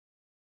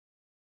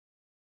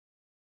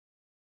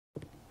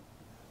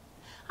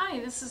Hi,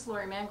 this is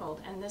Laurie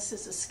Mangold, and this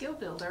is a skill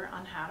builder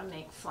on how to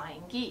make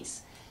flying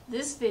geese.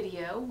 This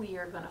video, we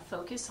are going to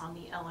focus on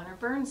the Eleanor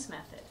Burns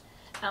method.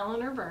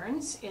 Eleanor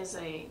Burns is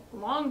a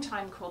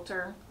longtime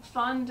quilter,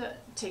 fun to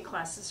take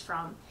classes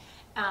from,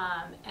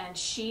 and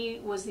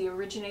she was the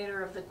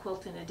originator of the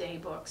Quilt in a Day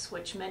books,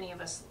 which many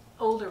of us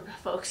older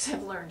folks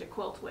have learned to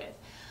quilt with.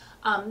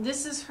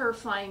 This is her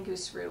Flying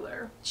Goose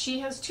ruler. She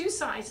has two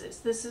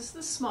sizes. This is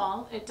the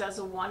small. It does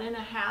a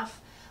 1.5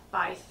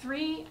 by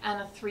 3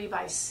 and a 3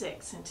 by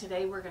 6, and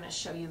today we're going to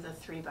show you the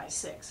 3 by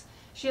 6.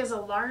 She has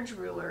a large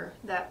ruler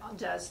that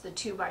does the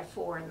 2 by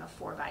 4 and the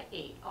 4 by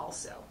 8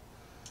 also.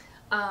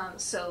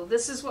 So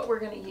this is what we're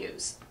going to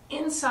use.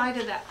 Inside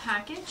of that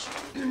package,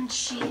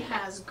 she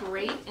has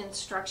great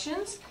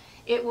instructions.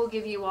 It will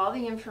give you all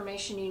the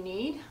information you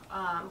need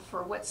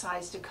for what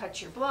size to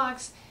cut your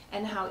blocks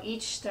and how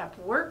each step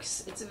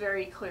works. It's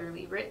very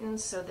clearly written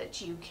so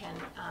that you can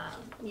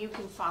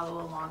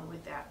follow along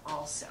with that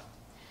also.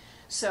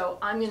 So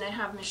I'm going to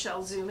have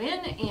Michelle zoom in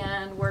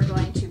and we're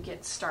going to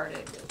get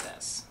started with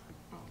this.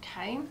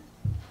 Okay,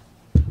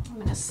 I'm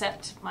going to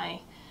set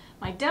my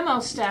demo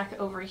stack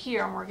over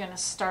here and we're going to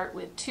start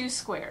with 2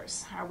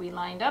 squares. Are we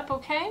lined up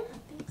okay?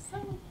 I think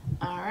so.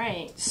 All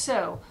right,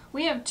 so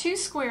we have 2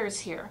 squares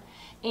here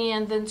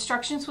and the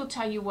instructions will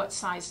tell you what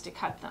size to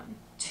cut them.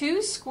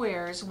 2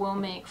 squares will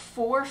make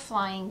 4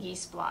 flying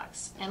geese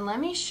blocks, and let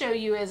me show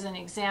you as an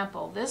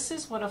example. This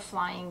is what a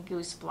flying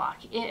goose block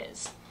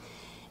is,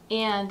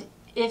 and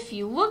if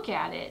you look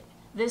at it,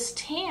 this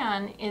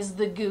tan is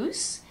the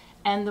goose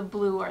and the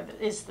blue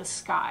is the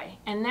sky.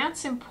 And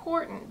that's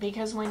important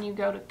because when you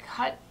go to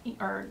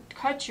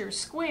cut your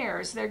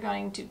squares, they're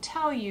going to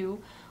tell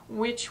you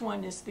which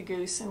one is the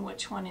goose and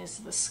which one is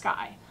the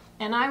sky.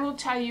 And I will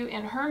tell you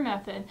in her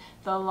method,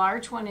 the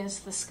large one is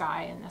the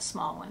sky and the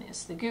small one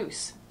is the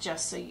goose,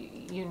 just so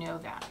you know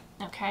that,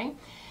 okay?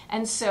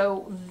 And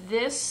so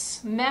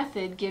this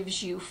method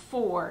gives you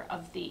 4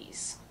 of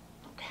these,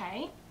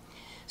 okay?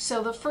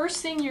 So the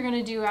first thing you're going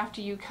to do after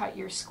you cut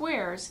your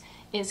squares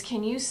is,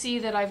 can you see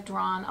that I've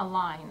drawn a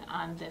line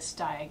on this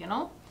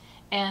diagonal?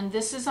 And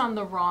this is on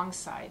the wrong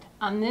side.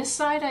 On this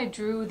side I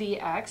drew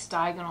the X,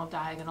 diagonal,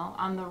 diagonal,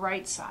 on the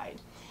right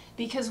side.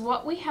 Because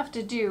what we have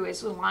to do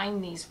is align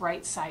these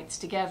right sides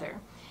together.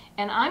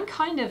 And I'm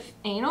kind of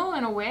anal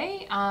in a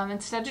way.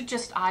 Instead of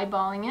just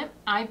eyeballing it,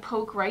 I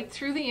poke right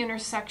through the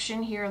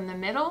intersection here in the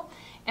middle,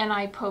 and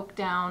I poke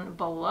down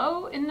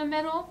below in the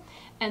middle,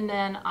 and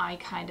then I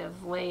kind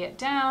of lay it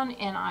down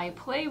and I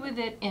play with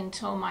it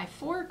until my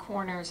 4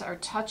 corners are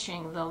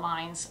touching the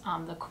lines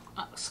on the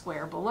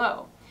square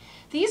below.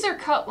 These are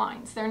cut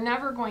lines. They're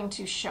never going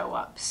to show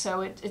up,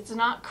 so it's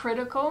not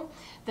critical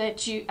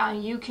that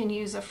you can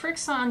use a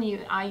Fixon.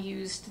 I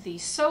used the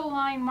sew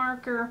line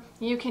marker.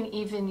 You can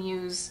even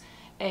use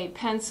a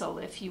pencil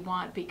if you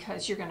want,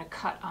 because you're going to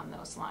cut on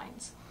those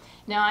lines.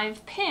 Now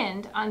I've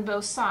pinned on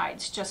both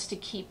sides just to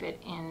keep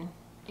it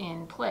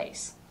in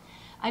place.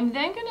 I'm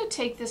then going to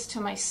take this to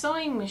my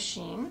sewing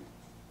machine,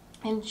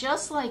 and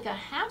just like a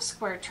half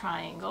square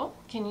triangle,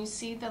 can you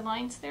see the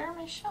lines there,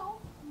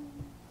 Michelle?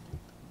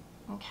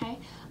 Okay,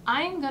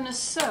 I'm going to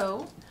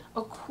sew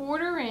a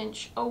 1/4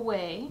 inch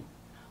away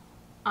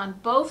on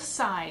both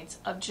sides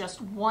of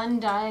just one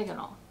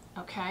diagonal,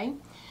 okay?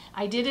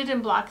 I did it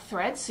in block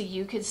thread so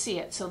you could see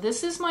it. So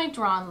this is my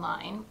drawn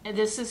line,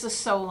 this is a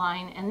sew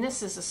line, and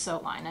this is a sew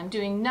line. I'm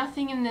doing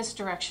nothing in this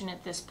direction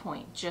at this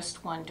point,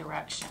 just one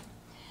direction.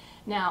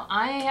 Now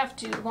I have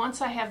to,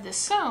 once I have this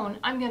sewn,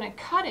 I'm going to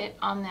cut it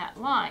on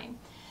that line.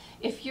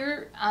 If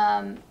you're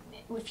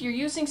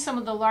using some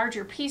of the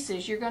larger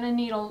pieces, you're going to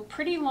need a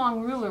pretty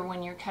long ruler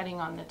when you're cutting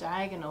on the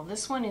diagonal.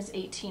 This one is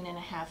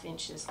 18.5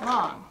 inches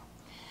long.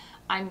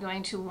 I'm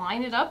going to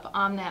line it up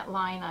on that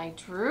line I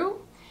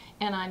drew,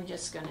 and I'm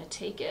just going to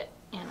take it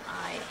and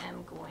I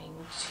am going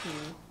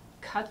to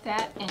cut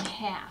that in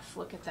half.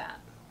 Look at that.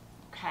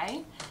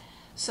 Okay?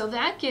 So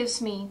that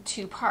gives me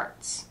 2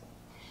 parts.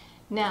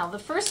 Now, the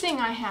first thing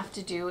I have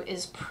to do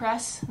is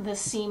press the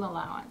seam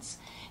allowance.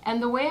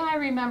 And the way I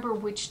remember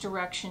which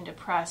direction to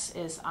press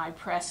is I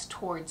press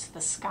towards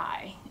the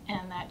sky.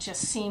 And that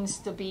just seems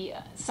to be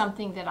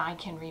something that I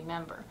can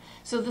remember.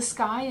 So the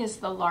sky is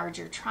the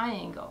larger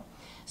triangle.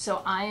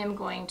 So I am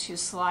going to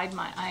slide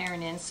my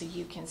iron in so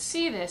you can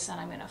see this, and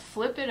I'm going to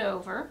flip it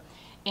over,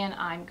 and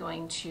I'm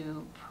going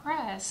to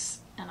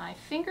press, and I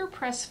finger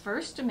press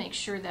first to make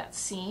sure that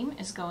seam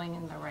is going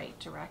in the right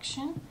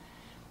direction.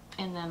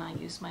 And then I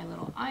use my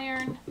little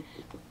iron,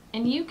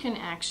 and you can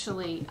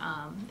actually,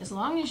 as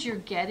long as you're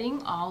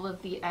getting all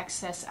of the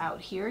excess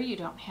out here, you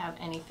don't have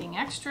anything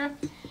extra,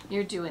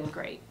 you're doing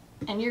great.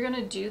 And you're going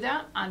to do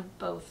that on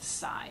both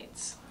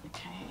sides.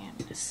 Okay, I'm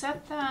going to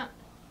set that.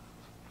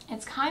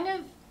 It's kind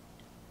of,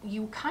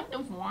 you kind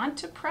of want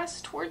to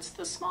press towards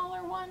the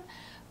smaller one,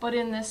 but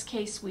in this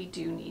case we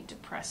do need to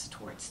press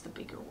towards the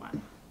bigger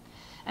one.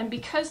 And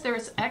because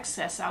there's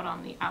excess out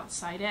on the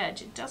outside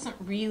edge, it doesn't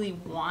really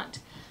want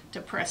to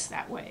press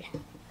that way.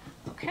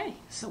 Okay,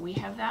 so we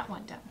have that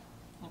one done.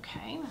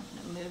 Okay, I'm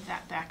going to move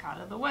that back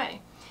out of the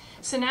way.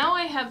 So now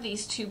I have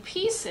these two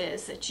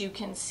pieces that you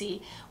can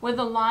see with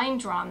a line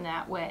drawn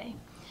that way.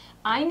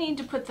 I need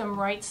to put them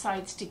right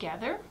sides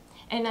together,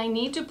 and I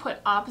need to put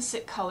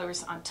opposite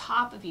colors on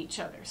top of each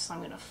other. So I'm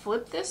going to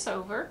flip this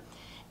over,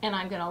 and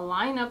I'm going to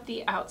line up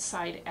the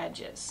outside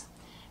edges.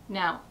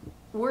 Now,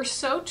 we're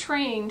so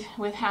trained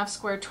with half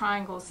square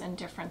triangles and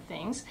different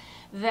things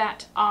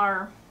that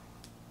our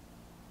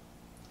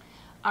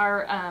did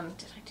I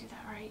do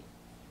that right?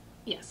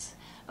 Yes.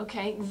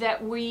 Okay,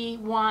 that we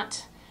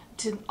want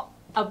to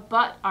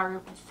abut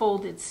our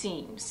folded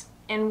seams.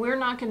 And we're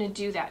not going to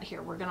do that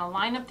here. We're going to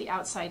line up the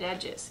outside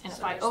edges. And so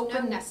if I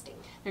open, no nesting.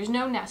 There's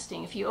no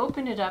nesting. If you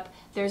open it up,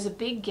 there's a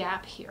big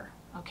gap here,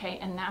 okay?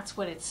 And that's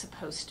what it's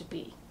supposed to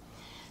be.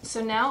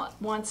 So now,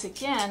 once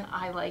again,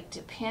 I like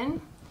to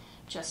pin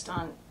just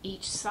on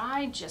each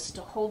side just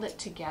to hold it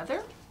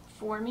together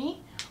for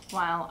me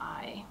while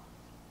I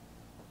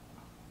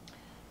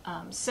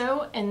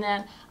sew. And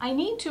then I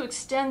need to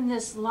extend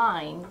this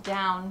line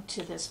down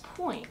to this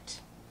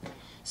point.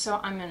 So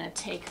I'm going to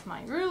take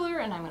my ruler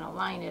and I'm going to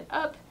line it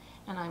up,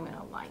 and I'm going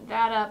to line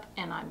that up,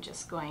 and I'm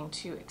just going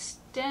to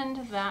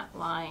extend that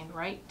line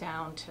right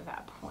down to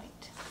that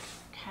point.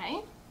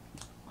 Okay,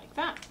 like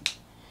that.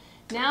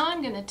 Now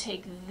I'm going to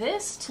take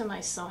this to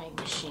my sewing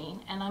machine,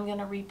 and I'm going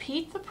to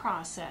repeat the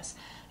process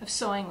of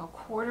sewing a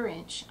 1/4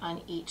 inch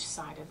on each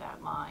side of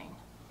that line.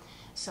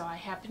 So I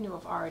happen to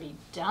have already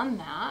done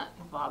that.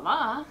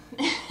 Voila!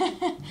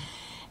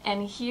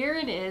 And here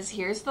it is.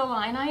 Here's the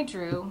line I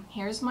drew.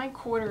 Here's my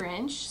 1/4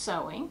 inch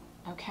sewing,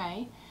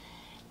 okay?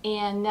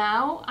 And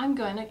now I'm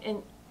going to,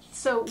 and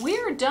so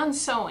we're done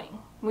sewing.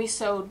 We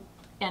sewed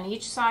on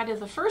each side of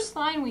the first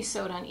line, we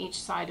sewed on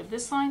each side of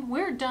this line.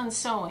 We're done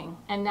sewing,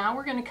 and now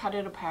we're going to cut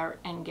it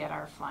apart and get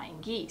our flying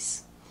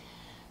geese.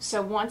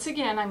 So once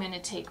again, I'm going to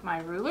take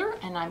my ruler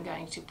and I'm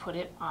going to put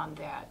it on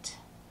that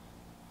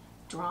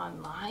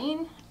drawn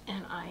line,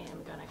 and I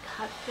am going to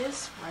cut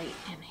this right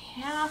in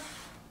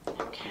half.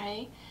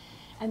 Okay,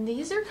 and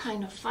these are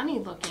kind of funny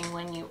looking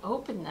when you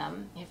open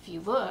them. If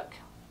you look,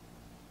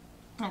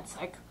 it's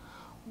like,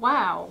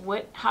 wow,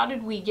 how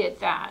did we get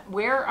that?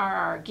 Where are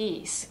our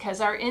geese?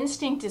 Because our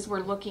instinct is we're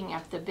looking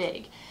at the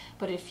big.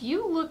 But if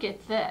you look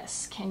at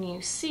this, can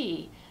you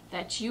see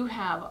that you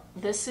have,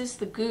 this is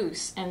the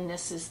goose and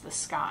this is the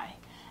sky?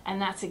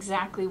 And that's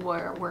exactly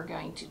where we're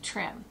going to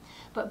trim.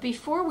 But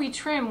before we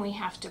trim, we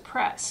have to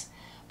press.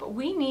 But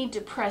we need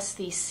to press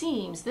these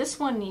seams. This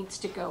one needs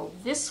to go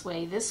this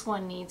way. This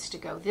one needs to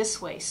go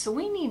this way. So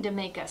we need to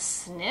make a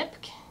snip.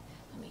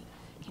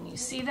 Can you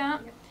see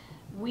that?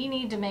 We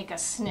need to make a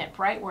snip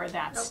right where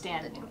that's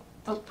standing.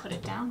 Oh, put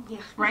it down? Yeah.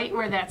 Right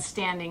where that's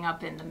standing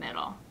up in the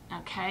middle.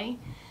 Okay?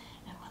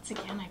 And once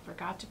again, I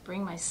forgot to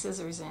bring my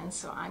scissors in,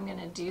 so I'm going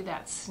to do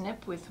that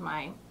snip with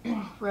my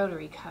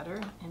rotary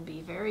cutter and be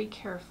very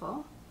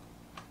careful.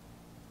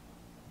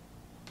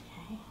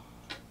 Okay.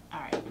 All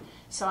right.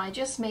 So I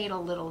just made a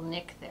little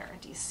nick there.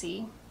 Do you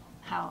see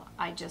how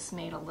I just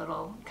made a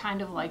little,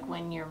 kind of like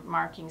when you're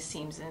marking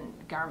seams in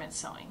garment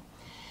sewing.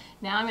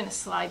 Now I'm going to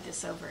slide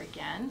this over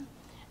again,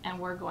 and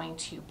we're going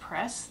to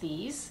press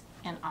these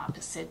in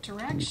opposite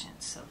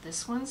directions. So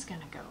this one's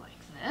going to go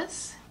like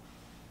this,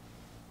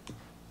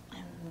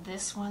 and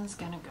this one's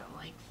going to go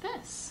like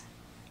this.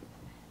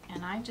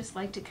 And I just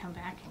like to come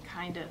back and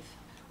kind of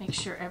make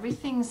sure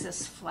everything's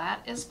as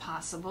flat as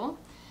possible.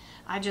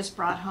 I just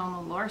brought home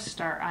a Laurie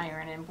Star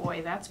iron, and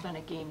boy, that's been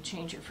a game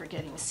changer for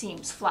getting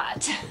seams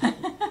flat.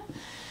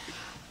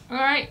 All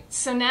right,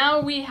 so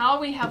now all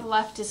we have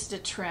left is to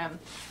trim.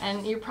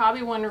 And you're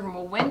probably wondering,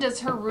 well, when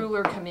does her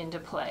ruler come into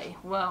play?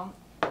 Well,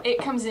 it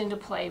comes into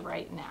play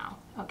right now,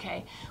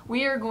 okay?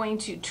 We are going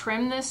to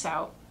trim this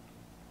out,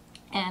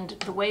 and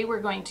the way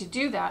we're going to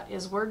do that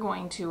is we're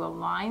going to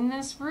align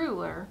this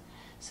ruler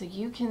so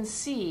you can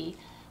see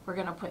we're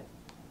going to put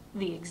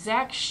the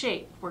exact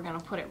shape. We're going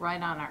to put it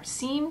right on our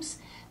seams.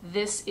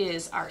 This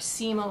is our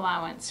seam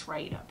allowance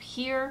right up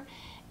here.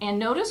 And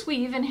notice we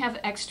even have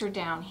extra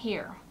down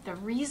here. The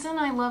reason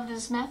I love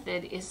this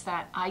method is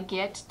that I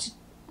get to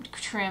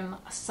trim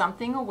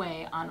something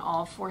away on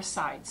all 4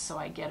 sides, so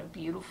I get a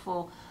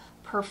beautiful,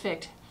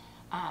 perfect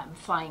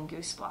flying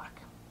goose block.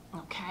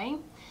 Okay?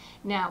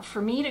 Now,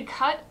 for me to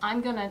cut,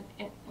 I'm going to,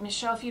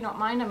 Michelle, if you don't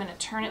mind, I'm going to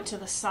turn it to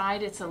the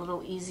side. It's a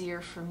little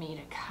easier for me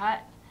to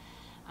cut.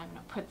 I'm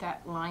going to put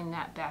that, line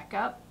that back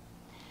up.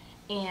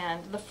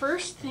 And the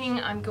first thing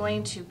I'm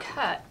going to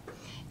cut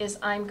is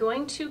I'm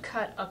going to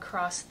cut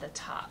across the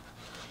top.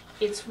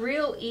 It's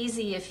real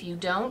easy if you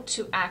don't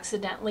to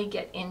accidentally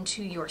get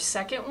into your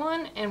second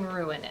one and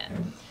ruin it.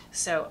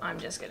 So I'm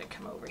just going to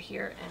come over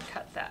here and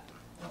cut that.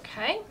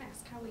 Okay?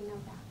 Ask how we know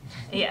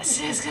that. Yes,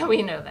 that's how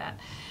we know that.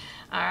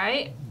 All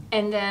right,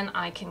 and then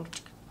I can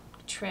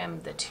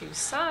trim the 2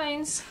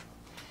 sides.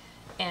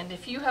 And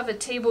if you have a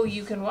table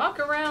you can walk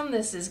around,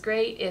 this is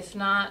great. If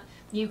not,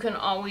 you can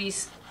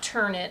always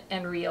turn it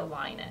and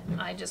realign it.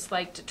 I just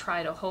like to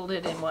try to hold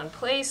it in one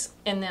place,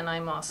 and then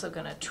I'm also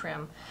going to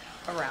trim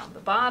around the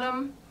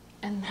bottom.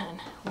 And then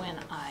when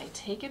I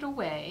take it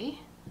away,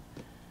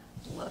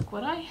 look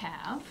what I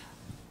have.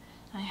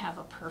 I have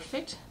a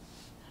perfect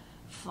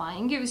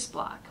Flying Goose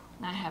block.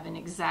 I have an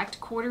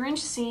exact 1/4 inch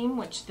seam,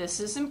 which this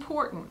is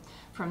important.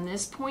 From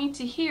this point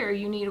to here,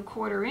 you need a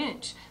 1/4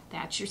 inch.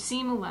 That's your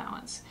seam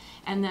allowance.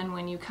 And then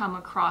when you come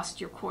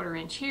across your 1/4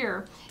 inch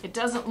here, it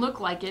doesn't look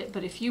like it,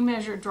 but if you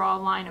measure, draw a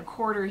line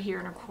 1/4 here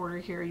and 1/4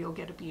 here, you'll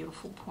get a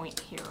beautiful point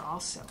here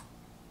also.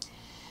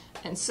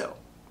 And so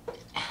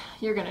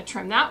you're going to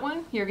trim that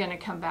one. You're going to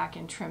come back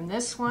and trim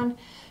this one.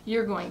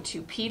 You're going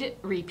to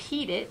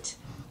repeat it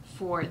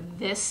for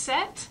this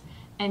set.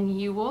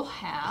 And you will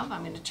have,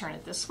 I'm going to turn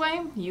it this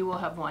way, you will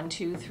have 1,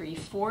 2, 3,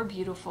 4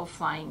 beautiful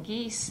flying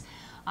geese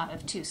out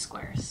of 2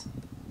 squares.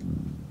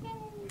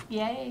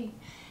 Yay!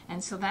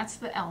 And so that's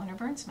the Eleanor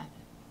Burns method.